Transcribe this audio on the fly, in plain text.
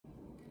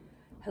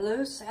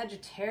Hello,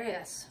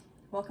 Sagittarius.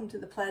 Welcome to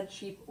the Plaid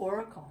Sheep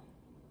Oracle.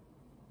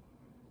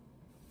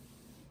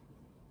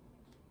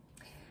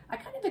 I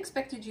kind of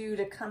expected you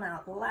to come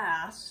out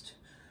last,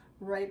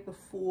 right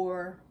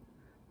before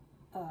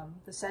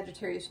the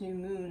Sagittarius new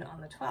moon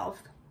on the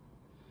 12th,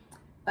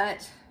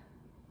 but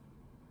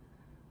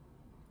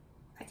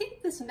I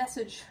think this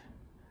message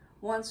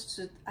wants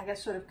to, I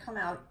guess, sort of come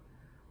out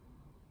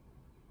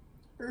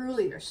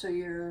earlier so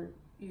you're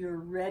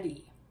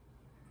ready.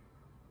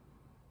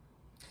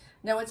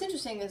 Now, what's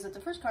interesting is that the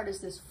first card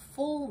is this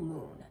full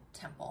moon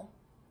temple.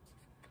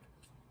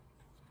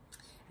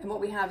 And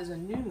what we have is a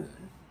new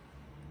moon.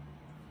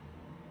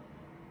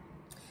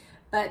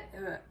 But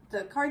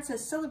the card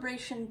says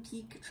celebration,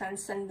 peak,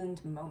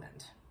 transcendent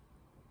moment.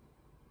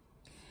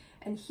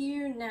 And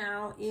here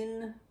now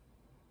in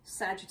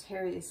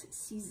Sagittarius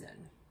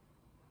season,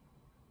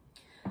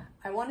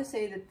 I want to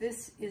say that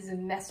this is a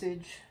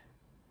message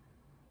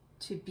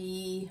to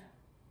be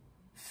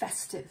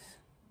festive,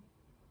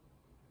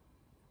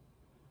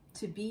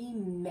 to be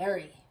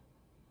merry.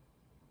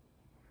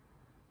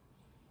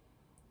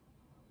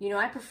 You know,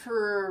 I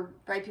prefer,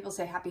 right, people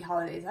say happy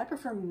holidays. I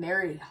prefer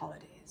merry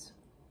holidays.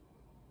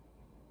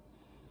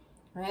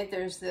 Right?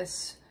 There's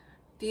this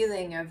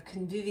feeling of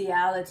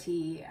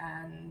conviviality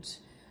and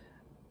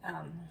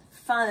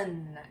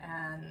fun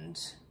and,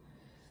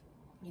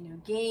 you know,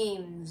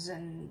 games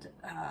and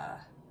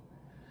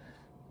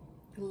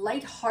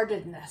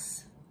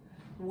lightheartedness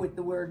with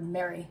the word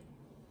merry.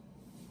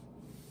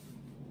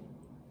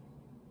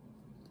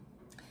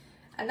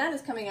 And that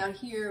is coming out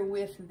here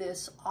with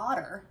this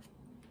otter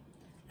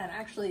and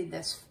actually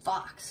this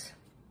fox.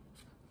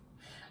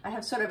 I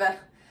have sort of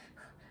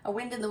a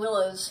wind in the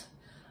willows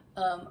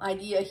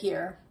idea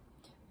here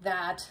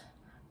that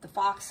the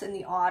fox and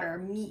the otter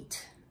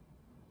meet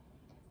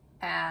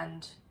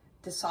and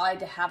decide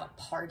to have a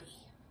party.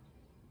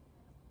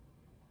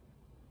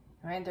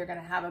 Right? They're going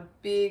to have a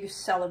big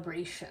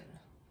celebration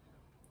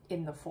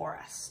in the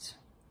forest.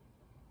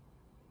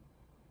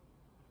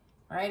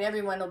 Right?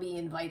 Everyone will be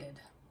invited.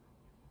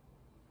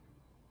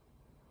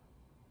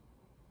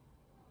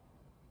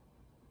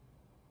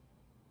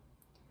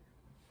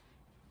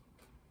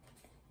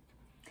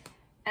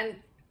 And,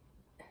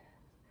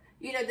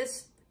 you know,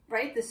 this,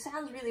 right, this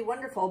sounds really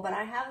wonderful, but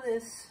I have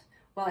this,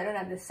 well, I don't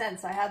have this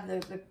sense. I have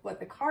what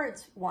the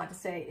cards want to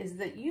say is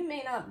that you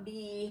may not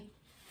be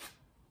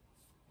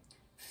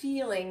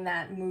feeling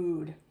that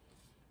mood.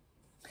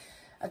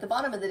 At the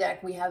bottom of the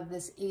deck, we have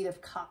this Eight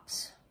of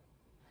Cups.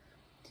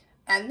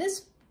 And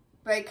this,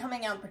 right,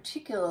 coming out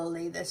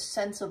particularly, this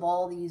sense of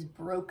all these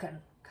broken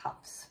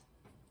cups.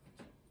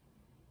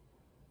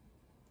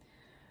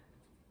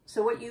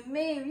 So what you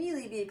may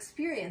really be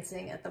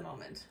experiencing at the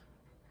moment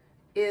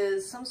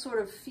is some sort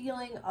of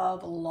feeling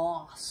of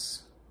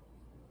loss.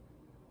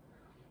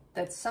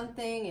 That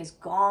something is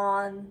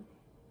gone,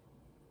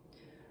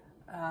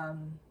 that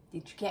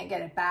you can't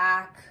get it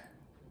back,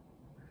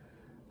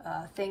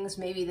 things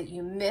maybe that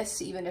you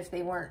miss even if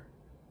they weren't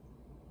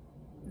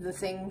the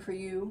thing for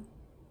you.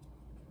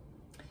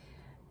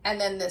 And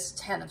then this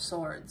Ten of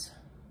Swords,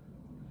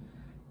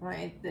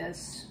 right?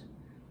 This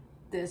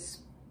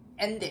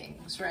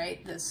endings,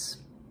 right? This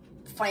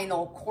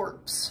final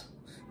corpse.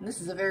 And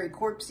this is a very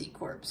corpsey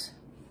corpse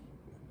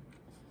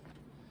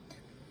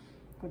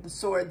with the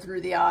sword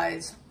through the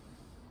eyes.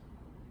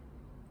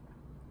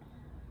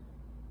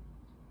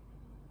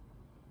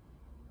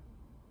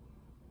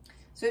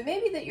 So it may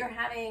be that you're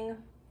having,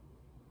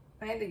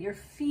 right, that you're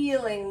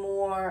feeling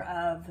more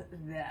of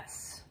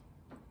this.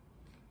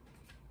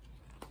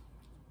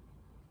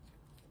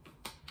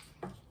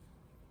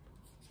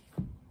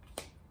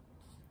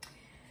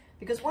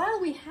 Because while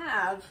we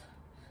have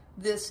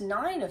this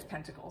Nine of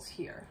Pentacles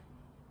here,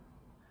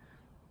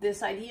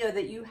 this idea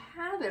that you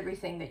have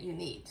everything that you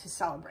need to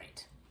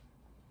celebrate,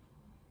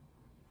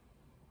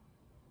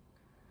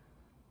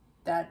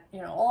 that, you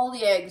know, all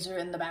the eggs are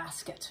in the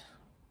basket,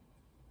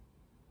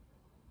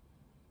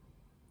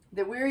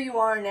 that where you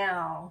are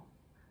now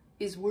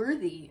is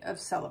worthy of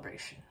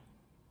celebration.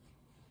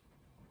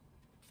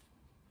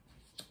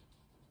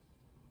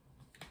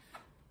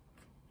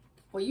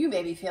 What you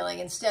may be feeling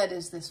instead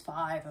is this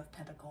Five of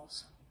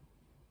Pentacles.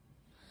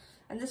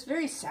 And this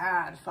very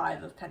sad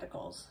Five of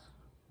Pentacles.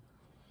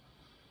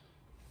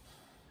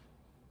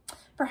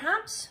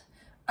 Perhaps,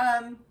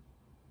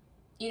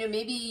 you know,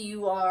 maybe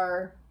you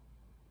are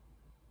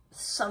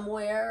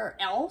somewhere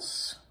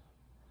else,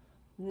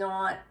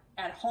 not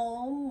at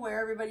home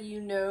where everybody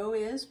you know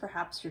is.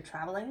 Perhaps you're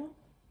traveling.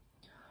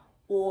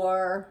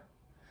 Or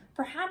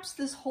perhaps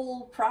this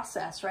whole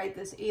process, right,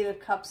 this Eight of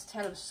Cups,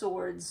 Ten of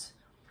Swords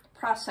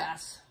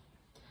process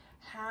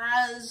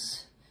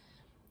has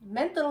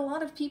meant that a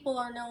lot of people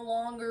are no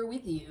longer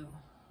with you.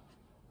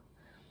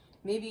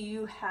 Maybe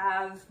you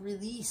have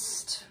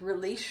released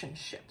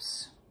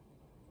relationships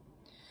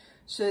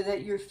so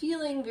that you're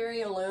feeling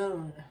very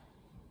alone.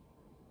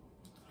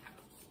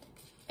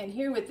 And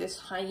here with this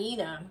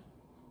hyena,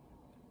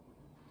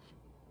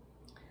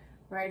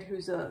 right,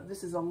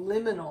 this is a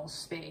liminal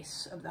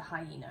space of the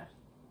hyena.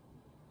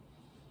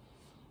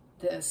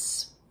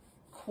 this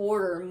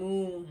quarter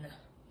moon.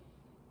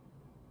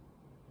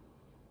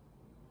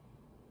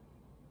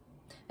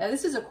 Now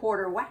this is a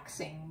quarter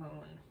waxing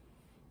moon.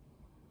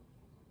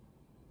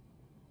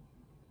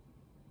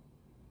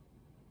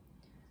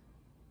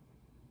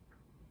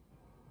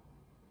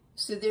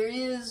 So there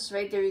is,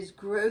 right, there is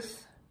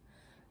growth,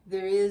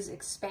 there is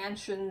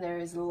expansion, there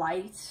is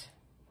light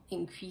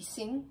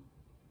increasing,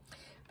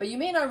 but you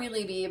may not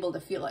really be able to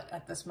feel it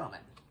at this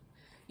moment.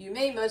 You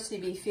may mostly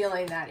be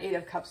feeling that Eight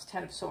of Cups,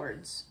 Ten of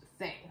Swords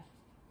thing.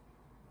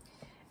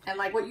 And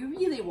like what you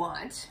really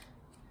want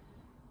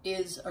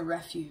is a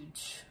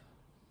refuge.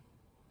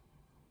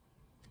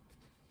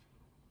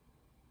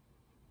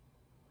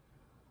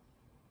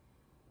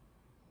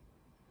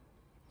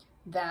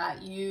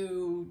 That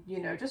you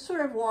know, just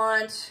sort of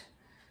want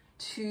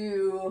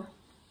to,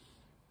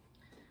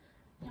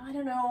 I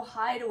don't know,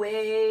 hide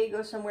away,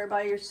 go somewhere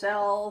by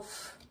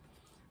yourself,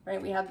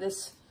 right? We have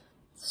this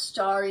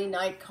Starry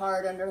Night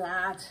card under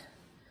that,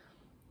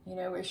 you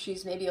know, where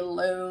she's maybe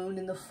alone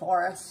in the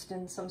forest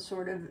and some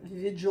sort of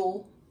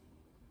vigil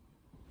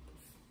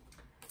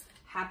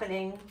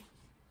happening.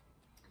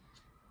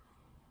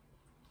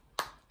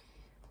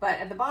 But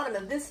at the bottom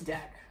of this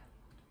deck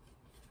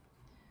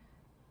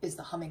is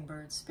the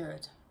hummingbird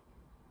spirit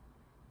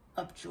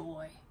of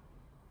joy.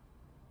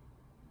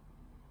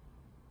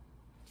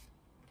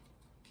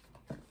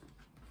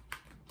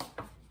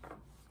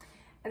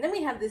 And then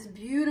we have this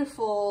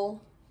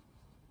beautiful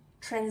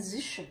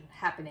transition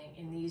happening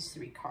in these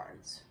three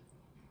cards.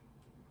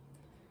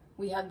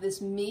 We have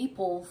this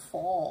maple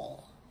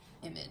fall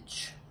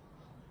image,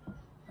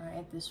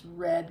 right? This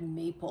red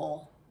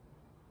maple.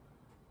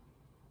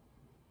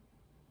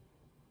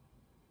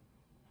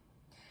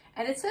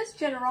 And it says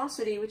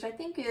generosity, which I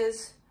think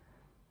is,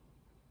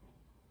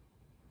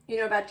 you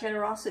know, about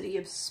generosity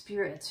of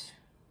spirit.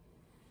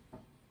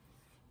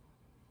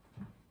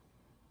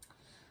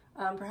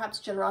 Perhaps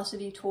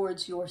generosity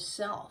towards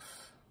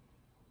yourself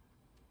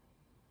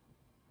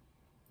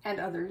and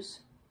others.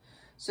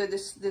 So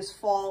this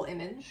fall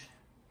image.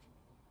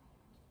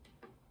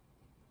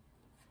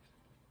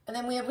 And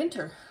then we have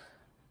winter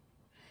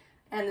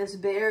and this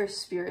bear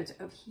spirit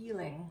of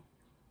healing.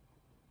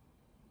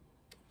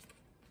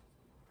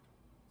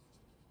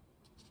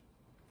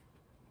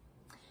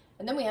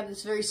 And then we have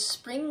this very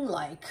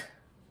spring-like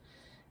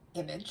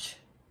image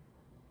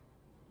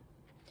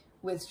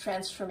with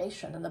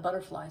transformation and the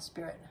butterfly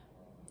spirit.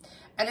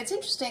 And it's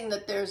interesting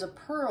that there's a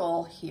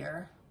pearl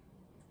here.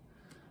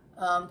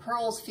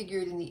 Pearls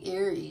figured in the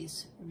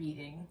Aries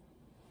reading.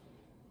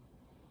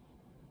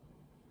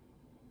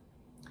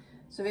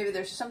 So maybe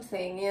there's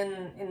something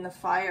in the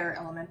fire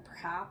element,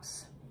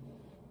 perhaps.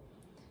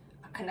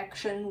 A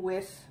connection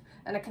with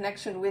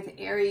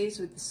Aries,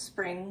 with the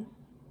spring.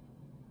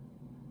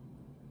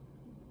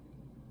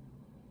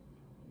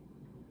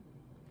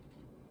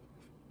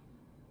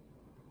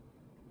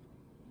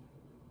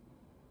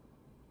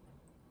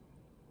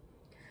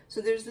 So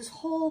there's this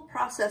whole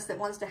process that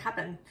wants to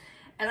happen.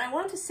 And I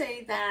want to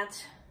say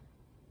that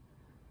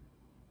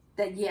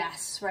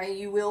yes, right,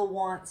 you will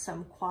want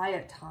some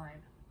quiet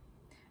time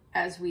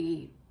as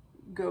we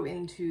go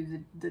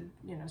into the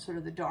you know, sort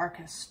of the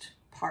darkest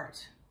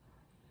part.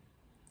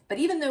 But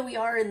even though we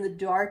are in the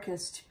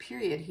darkest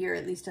period here,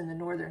 at least in the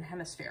Northern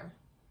Hemisphere,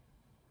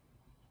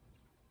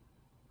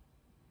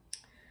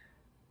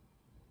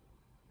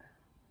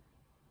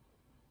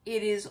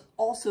 it is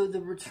also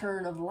the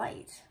return of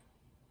light.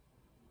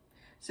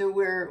 So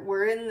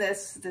we're in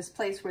this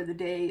place where the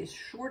day is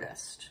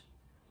shortest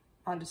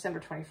on December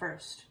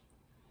 21st.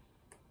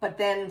 But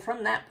then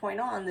from that point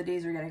on, the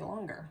days are getting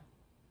longer.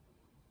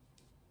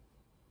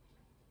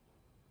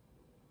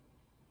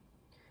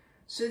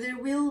 So there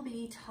will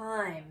be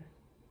time,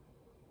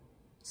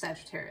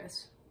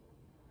 Sagittarius,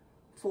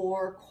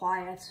 for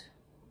quiet,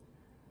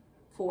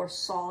 for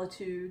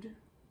solitude.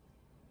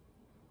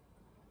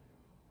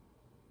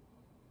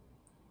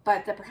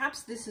 But that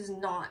perhaps this is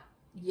not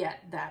yet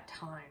that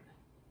time.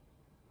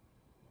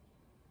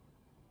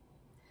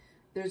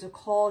 There's a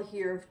call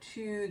here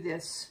to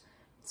this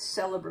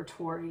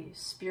celebratory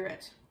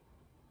spirit.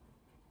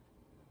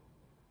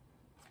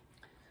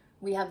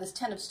 We have this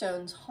Ten of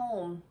Stones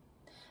home.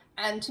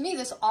 And to me,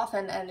 this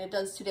often, and it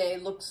does today,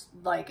 looks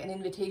like an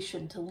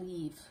invitation to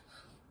leave.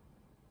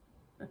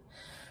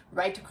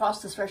 Right, to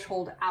cross the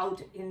threshold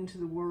out into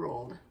the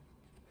world.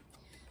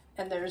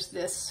 And there's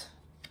this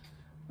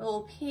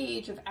little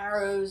page of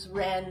arrows,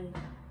 Wren,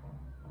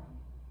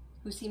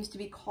 who seems to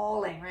be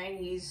calling, right?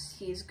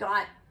 He's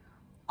got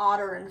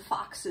Otter and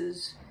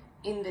Fox's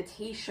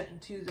invitation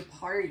to the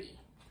party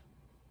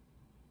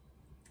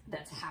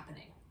that's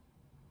happening.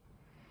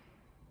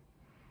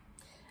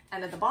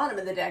 And at the bottom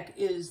of the deck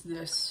is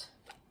this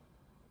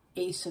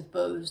Ace of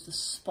Bows, the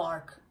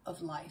spark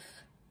of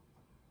life.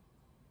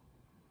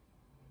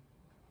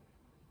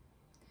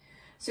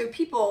 So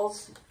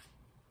peoples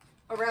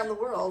around the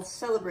world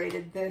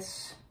celebrated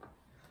this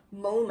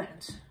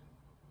moment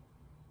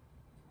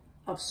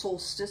of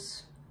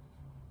solstice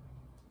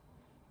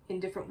in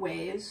different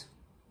ways.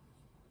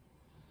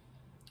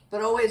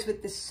 but always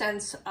with this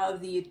sense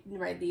of the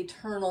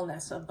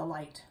eternalness of the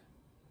light,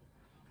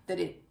 that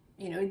it,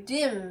 you know,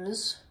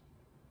 dims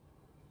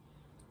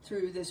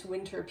through this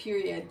winter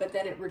period, but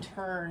then it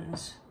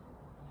returns,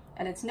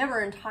 and it's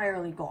never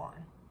entirely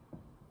gone.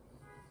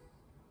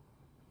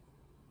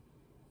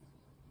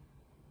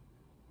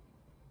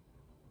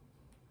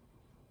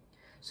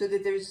 So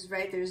that there's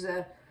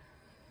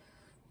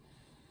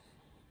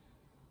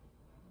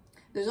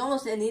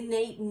almost an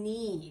innate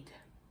need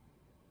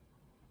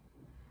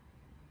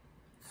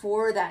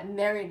for that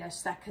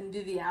merriness, that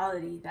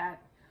conviviality,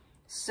 that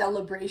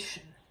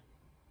celebration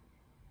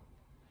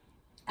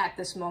at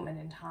this moment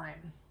in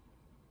time.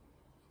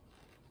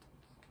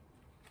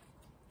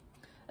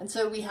 And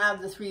so we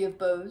have the Three of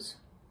Bows,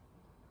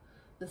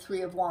 the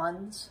Three of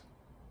Wands,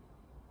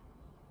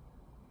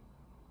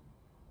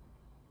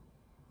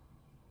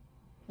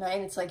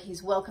 right? It's like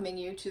he's welcoming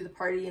you to the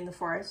party in the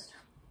forest.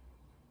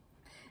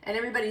 And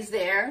everybody's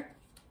there.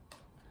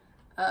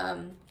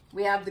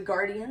 We have the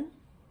Guardian,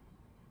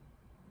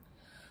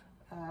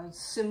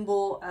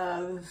 symbol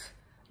of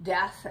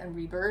death and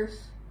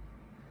rebirth,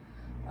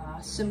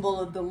 symbol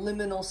of the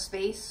liminal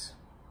space.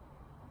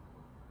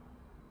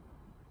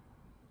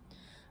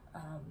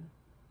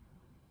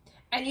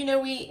 And you know,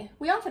 we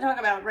often talk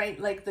about, right,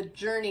 like the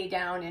journey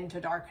down into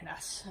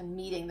darkness and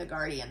meeting the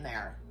Guardian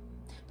there.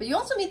 But you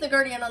also meet the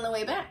Guardian on the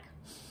way back,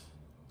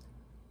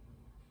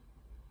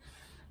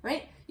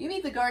 right? You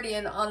meet the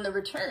Guardian on the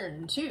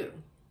return too.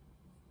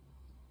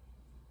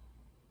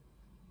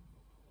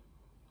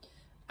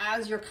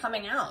 As you're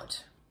coming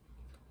out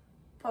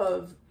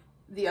of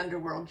the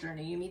underworld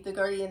journey, you meet the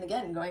Guardian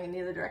again, going in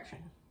the other direction.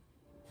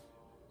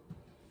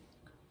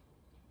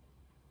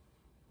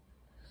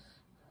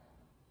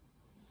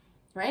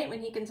 Right?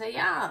 When he can say,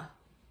 yeah,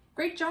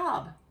 great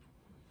job.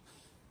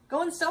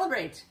 Go and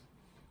celebrate.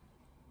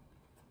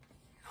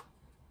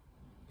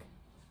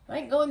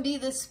 Right? Go and be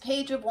this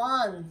Page of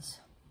Wands.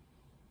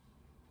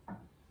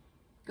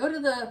 Go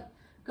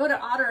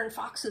to Otter and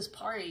Fox's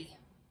party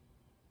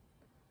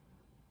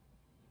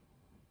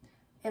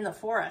in the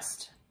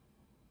forest.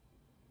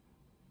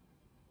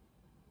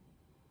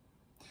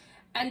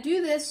 And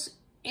do this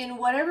in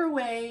whatever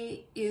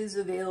way is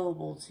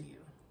available to you.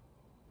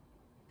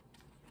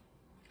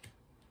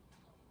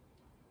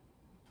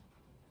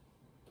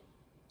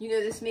 You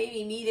know, this may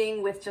be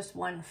meeting with just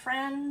one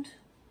friend.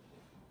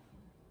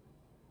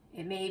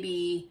 It may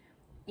be,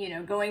 you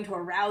know, going to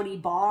a rowdy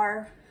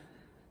bar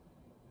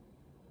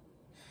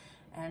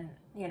and,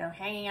 you know,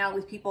 hanging out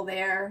with people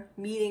there,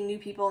 meeting new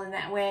people in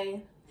that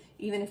way,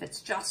 even if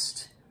it's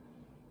just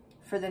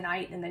for the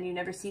night and then you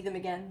never see them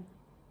again.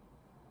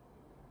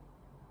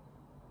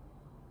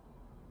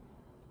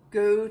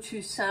 Go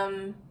to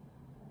some,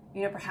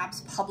 you know,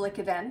 perhaps public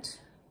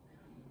event.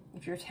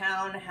 If your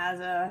town has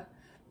a,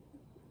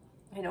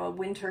 you know, a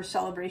winter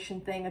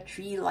celebration thing, a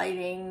tree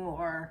lighting,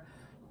 or,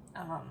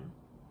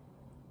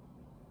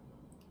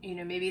 you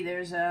know, maybe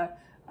there's a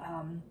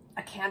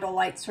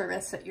candlelight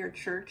service at your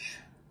church.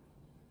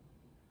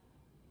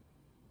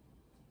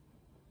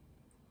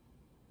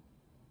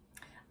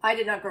 I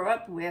did not grow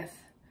up with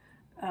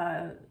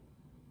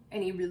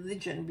any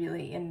religion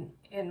really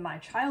in my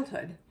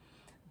childhood,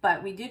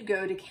 but we did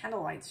go to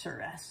candlelight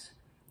service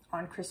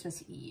on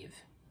Christmas Eve,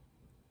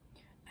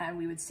 and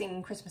we would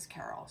sing Christmas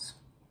carols.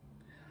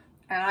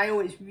 And I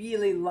always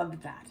really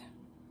loved that.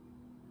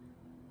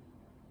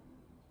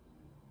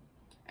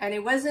 And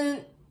it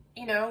wasn't,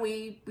 you know,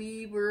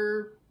 we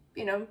were,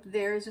 you know,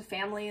 there's a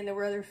family and there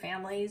were other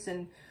families,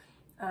 and,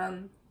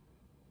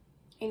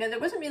 you know, there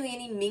wasn't really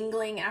any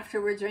mingling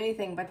afterwards or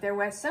anything, but there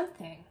was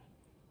something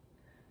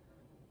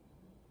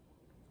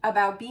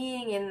about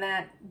being in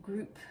that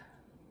group,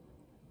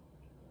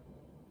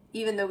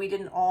 even though we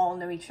didn't all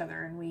know each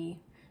other and we,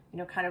 you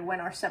know, kind of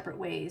went our separate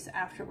ways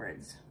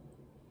afterwards.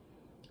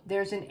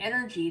 There's an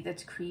energy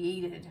that's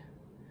created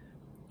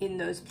in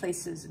those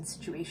places and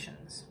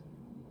situations.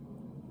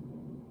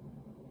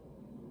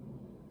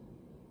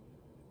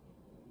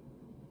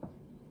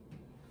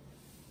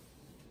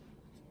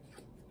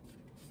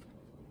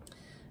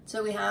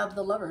 So we have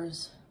the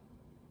Lovers.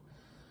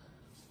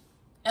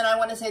 And I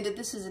want to say that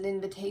this is an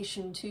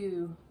invitation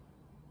to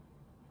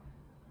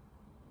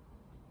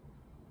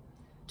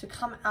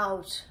come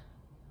out.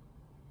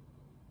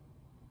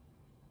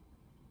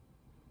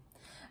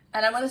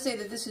 And I want to say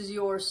that this is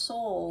your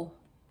soul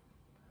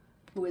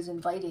who is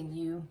inviting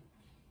you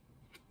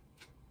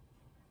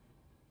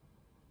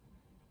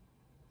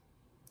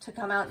to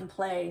come out and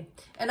play.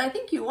 And I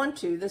think you want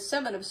to. The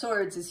Seven of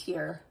Swords is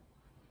here.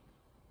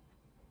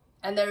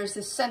 And there's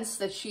this sense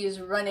that she is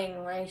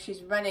running, right?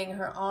 She's running,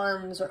 her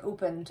arms are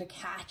open to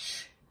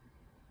catch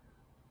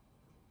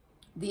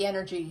the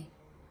energy,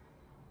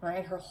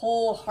 right? Her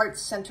whole heart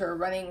center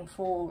running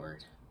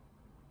forward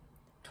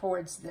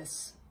towards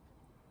this.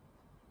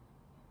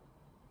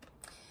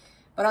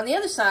 But on the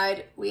other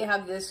side, we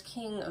have this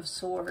King of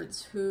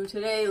Swords, who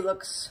today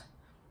looks,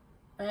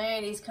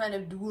 right, he's kind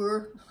of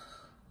dour.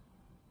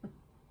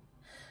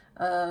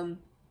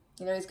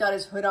 You know, he's got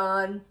his hood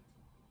on.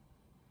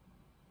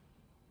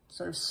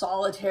 sort of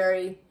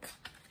solitary.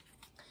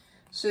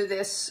 So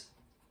this,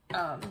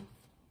 and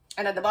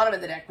at the bottom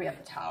of the deck, we have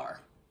the Tower.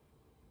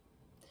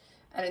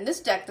 And in this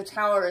deck, the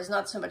Tower is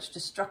not so much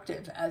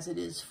destructive as it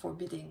is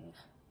forbidding.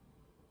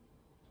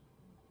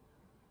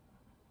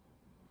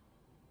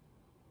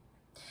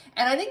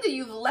 And I think that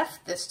you've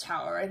left this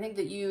Tower. I think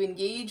that you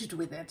engaged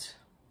with it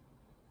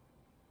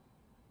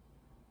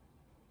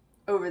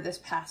over this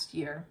past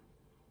year.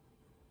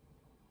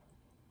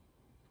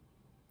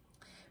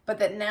 But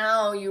that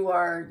now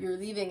you're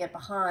leaving it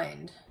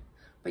behind,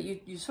 but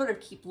you sort of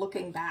keep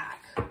looking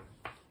back.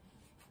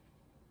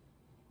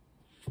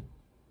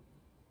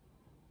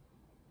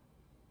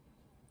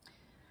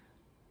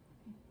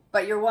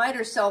 But your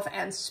wider self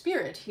and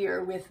spirit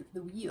here with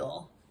the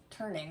wheel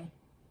turning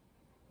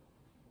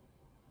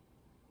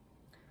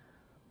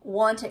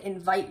want to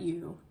invite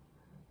you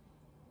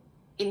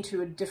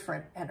into a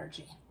different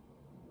energy.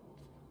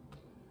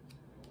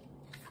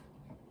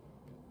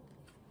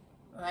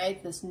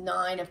 Right? This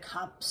 9 of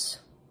Cups.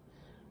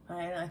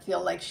 Right? I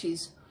feel like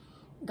she's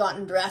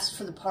gotten dressed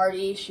for the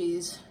party.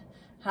 She's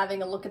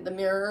having a look at the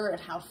mirror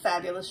at how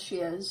fabulous she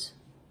is.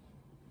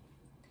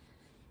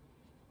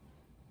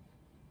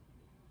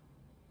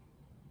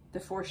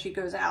 Before she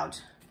goes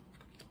out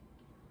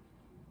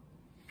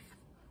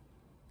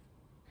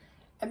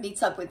and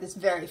meets up with this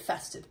very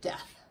festive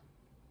death.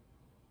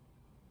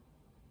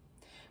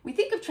 We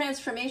think of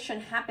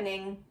transformation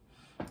happening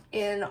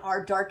in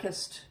our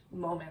darkest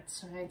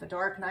moments, right? The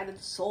dark night of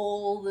the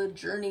soul, the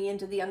journey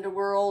into the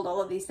underworld,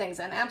 all of these things.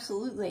 And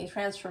absolutely,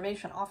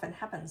 transformation often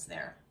happens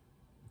there.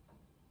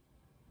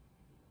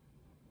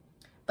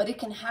 But it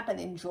can happen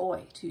in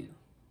joy too.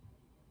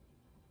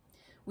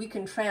 We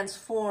can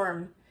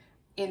transform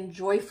in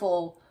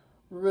joyful,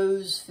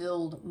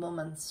 rose-filled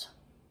moments.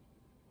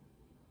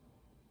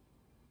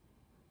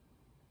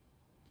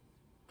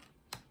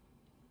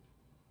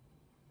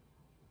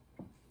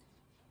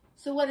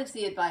 So what is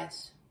the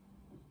advice?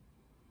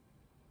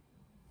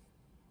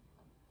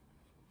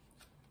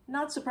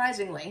 Not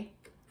surprisingly,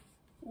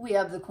 we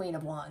have the Queen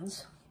of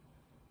Wands.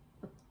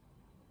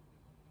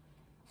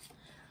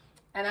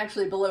 And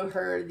actually below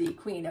her, the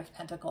Queen of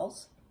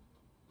Pentacles.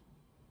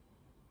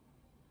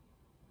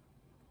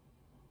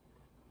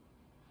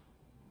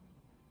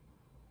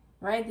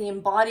 Right? The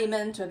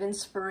embodiment of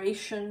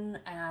inspiration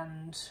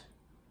and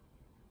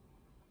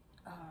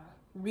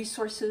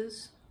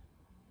resources.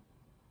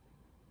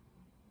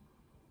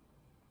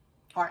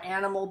 Our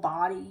animal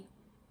body.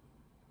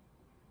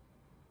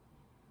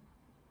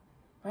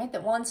 Right?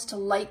 That wants to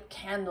light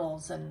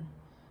candles and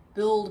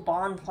build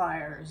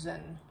bonfires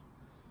and,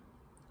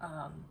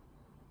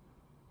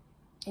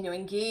 you know,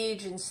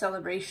 engage in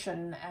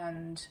celebration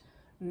and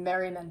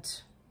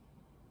merriment.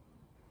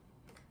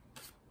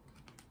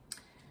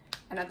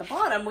 And at the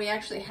bottom, we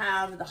actually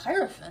have the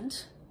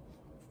Hierophant,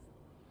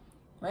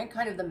 right?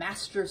 Kind of the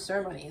master of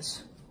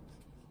ceremonies.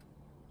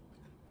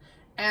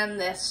 And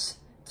this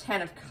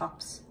 10 of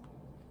Cups.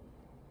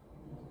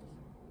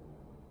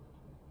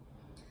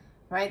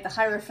 Right? The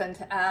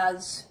Hierophant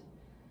as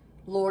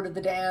Lord of the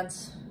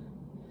Dance,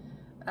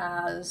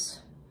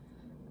 as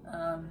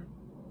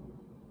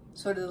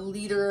sort of the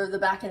leader of the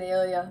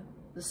Bacchanalia,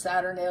 the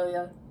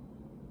Saturnalia.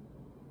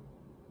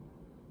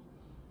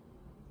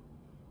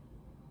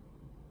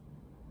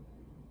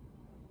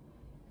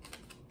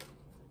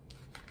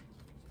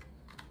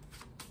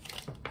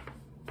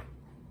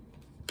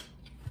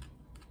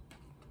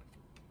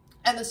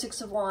 And the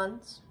 6 of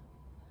Wands,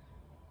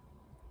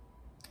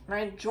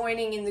 right?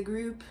 Joining in the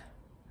group,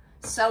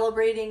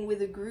 celebrating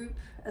with a group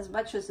as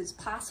much as is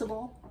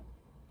possible.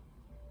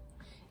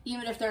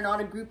 Even if they're not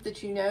a group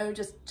that you know,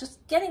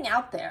 just getting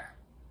out there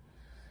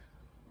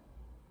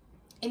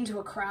into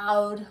a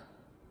crowd,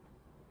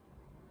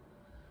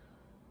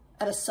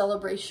 at a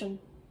celebration,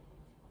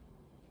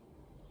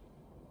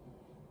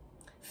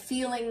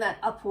 feeling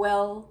that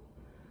upwell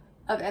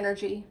of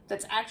energy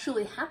that's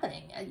actually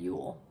happening at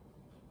Yule.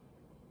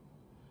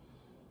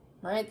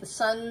 Right, the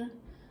sun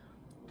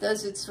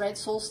does its right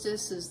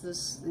solstice is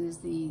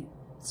the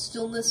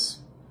stillness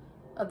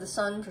of the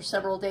sun for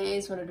several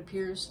days when it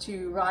appears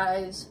to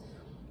rise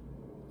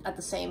at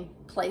the same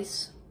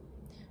place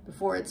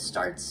before it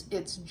starts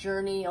its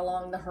journey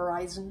along the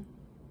horizon.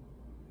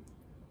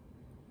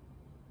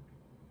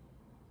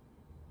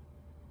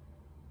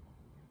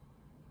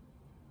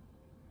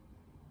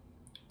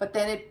 But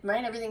then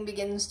everything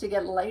begins to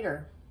get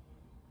lighter.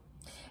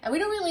 And we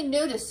don't really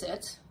notice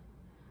it,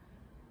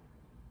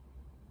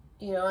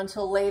 you know,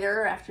 until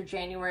later, after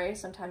January,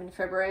 sometime in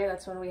February.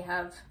 That's when we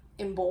have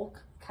Imbolc,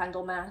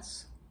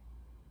 Candlemas.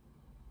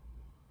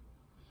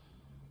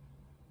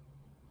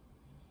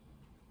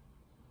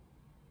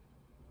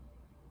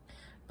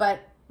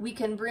 But we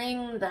can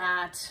bring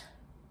that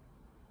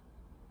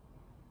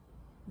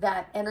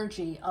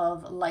energy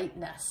of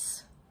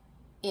lightness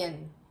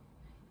in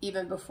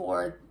even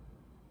before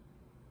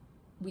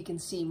we can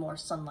see more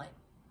sunlight.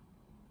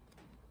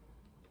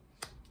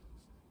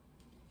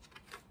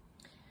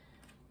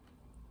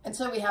 And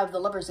so we have the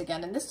Lovers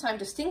again, and this time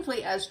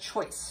distinctly as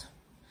choice,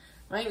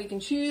 right? We can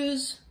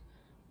choose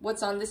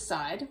what's on this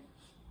side.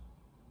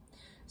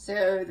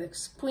 So the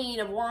Queen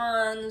of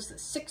Wands, the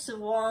Six of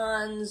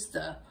Wands,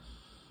 the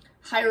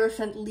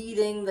Hierophant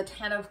leading the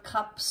Ten of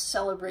Cups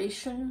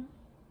celebration.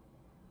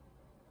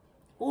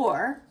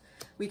 Or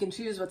we can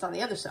choose what's on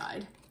the other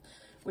side,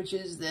 which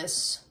is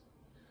this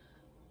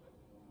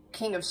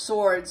King of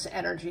Swords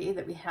energy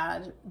that we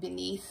had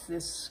beneath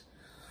this,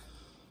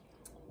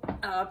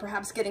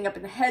 perhaps getting up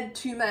in the head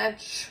too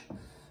much,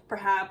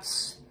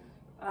 perhaps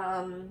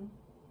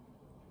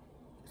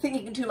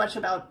thinking too much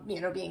about,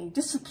 you know, being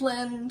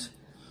disciplined,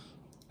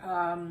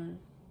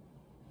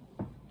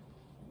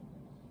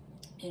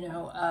 you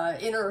know,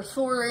 inner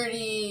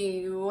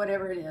authority,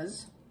 whatever it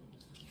is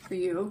for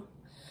you.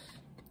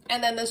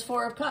 And then this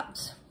Four of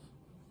Cups,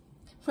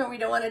 where we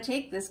don't want to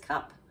take this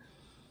cup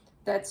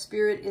that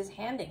Spirit is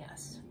handing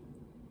us.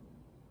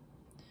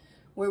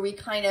 Where we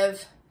kind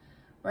of,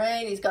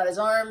 right, he's got his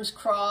arms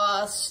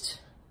crossed.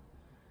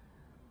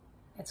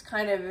 It's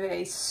kind of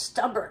a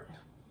stubborn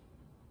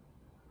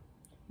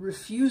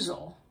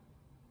refusal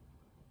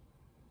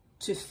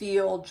to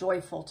feel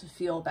joyful, to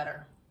feel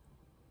better.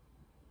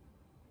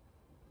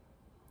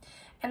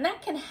 And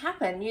that can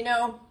happen, you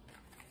know.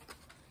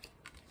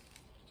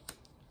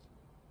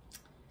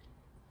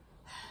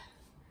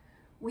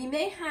 We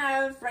may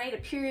have, right, a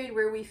period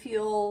where we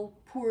feel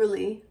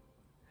poorly,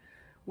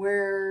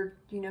 where,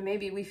 you know,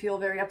 maybe we feel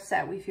very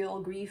upset, we feel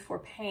grief or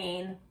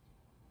pain.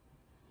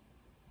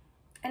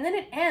 And then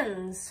it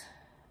ends.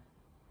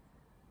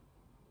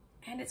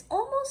 And it's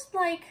almost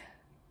like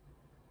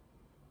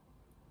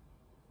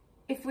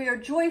if we are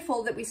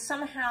joyful that we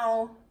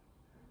somehow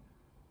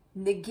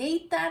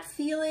negate that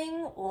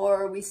feeling,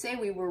 or we say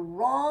we were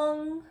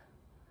wrong,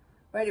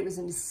 right? It was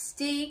a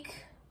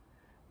mistake,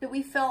 that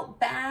we felt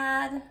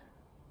bad.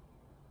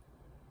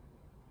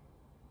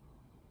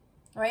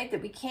 Right,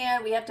 that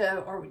we have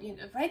to, or, you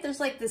know, right, there's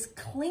like this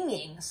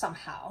clinging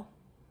somehow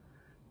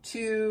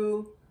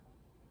to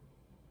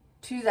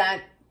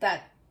that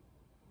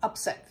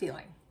upset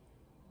feeling,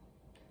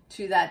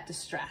 to that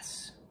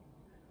distress.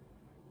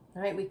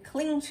 Right, we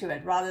cling to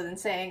it rather than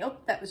saying, oh,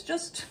 that was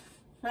just,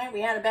 right,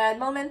 we had a bad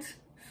moment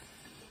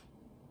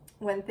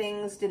when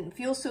things didn't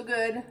feel so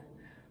good,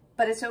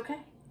 but it's okay.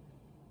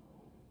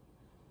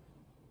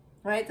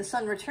 Right, the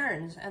sun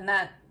returns, and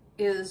that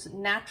is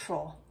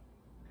natural.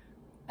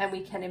 And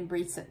we can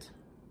embrace it.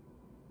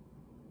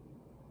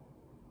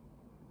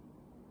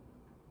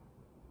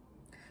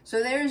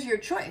 So there's your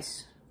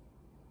choice.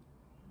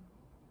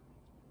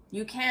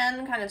 You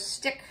can kind of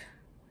stick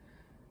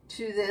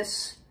to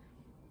this,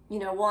 you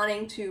know,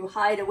 wanting to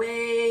hide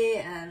away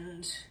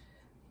and,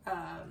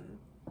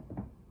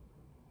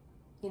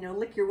 you know,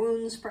 lick your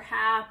wounds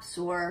perhaps,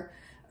 or,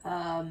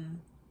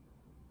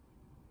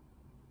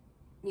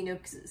 you know,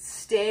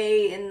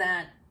 stay in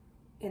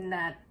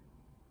that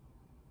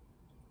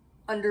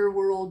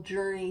underworld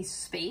journey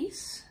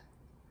space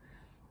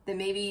that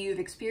maybe you've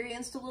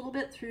experienced a little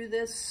bit through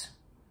this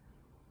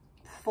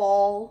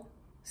fall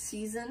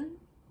season.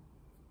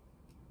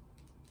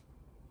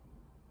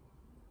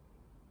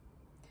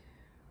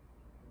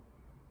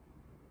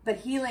 But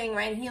healing,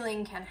 right?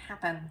 Healing can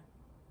happen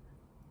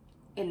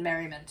in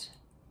merriment.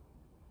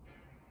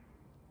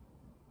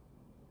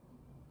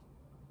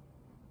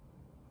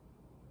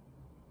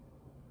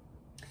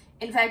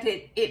 In fact,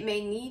 it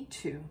may need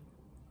to.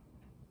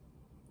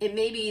 It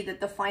may be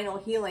that the final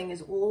healing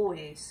is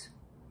always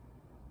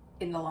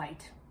in the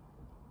light,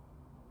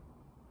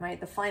 right?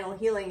 The final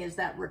healing is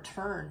that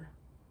return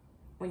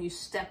when you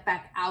step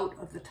back out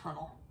of the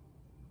tunnel.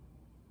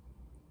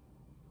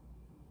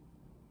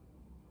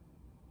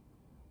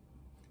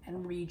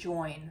 And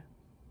rejoin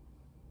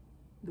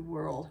the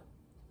world.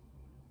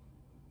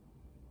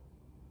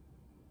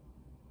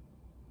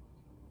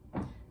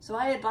 So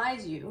I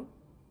advise you,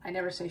 I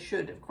never say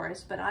should, of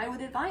course, but I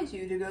would advise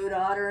you to go to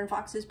Otter and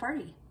Fox's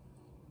party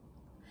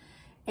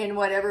in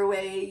whatever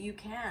way you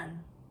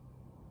can.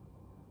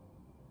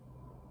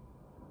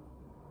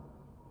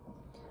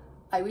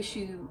 I wish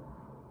you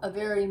a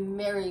very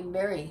merry,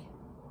 merry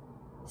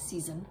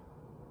season.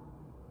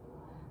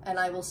 And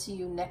I will see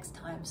you next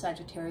time,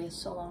 Sagittarius.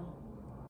 So long.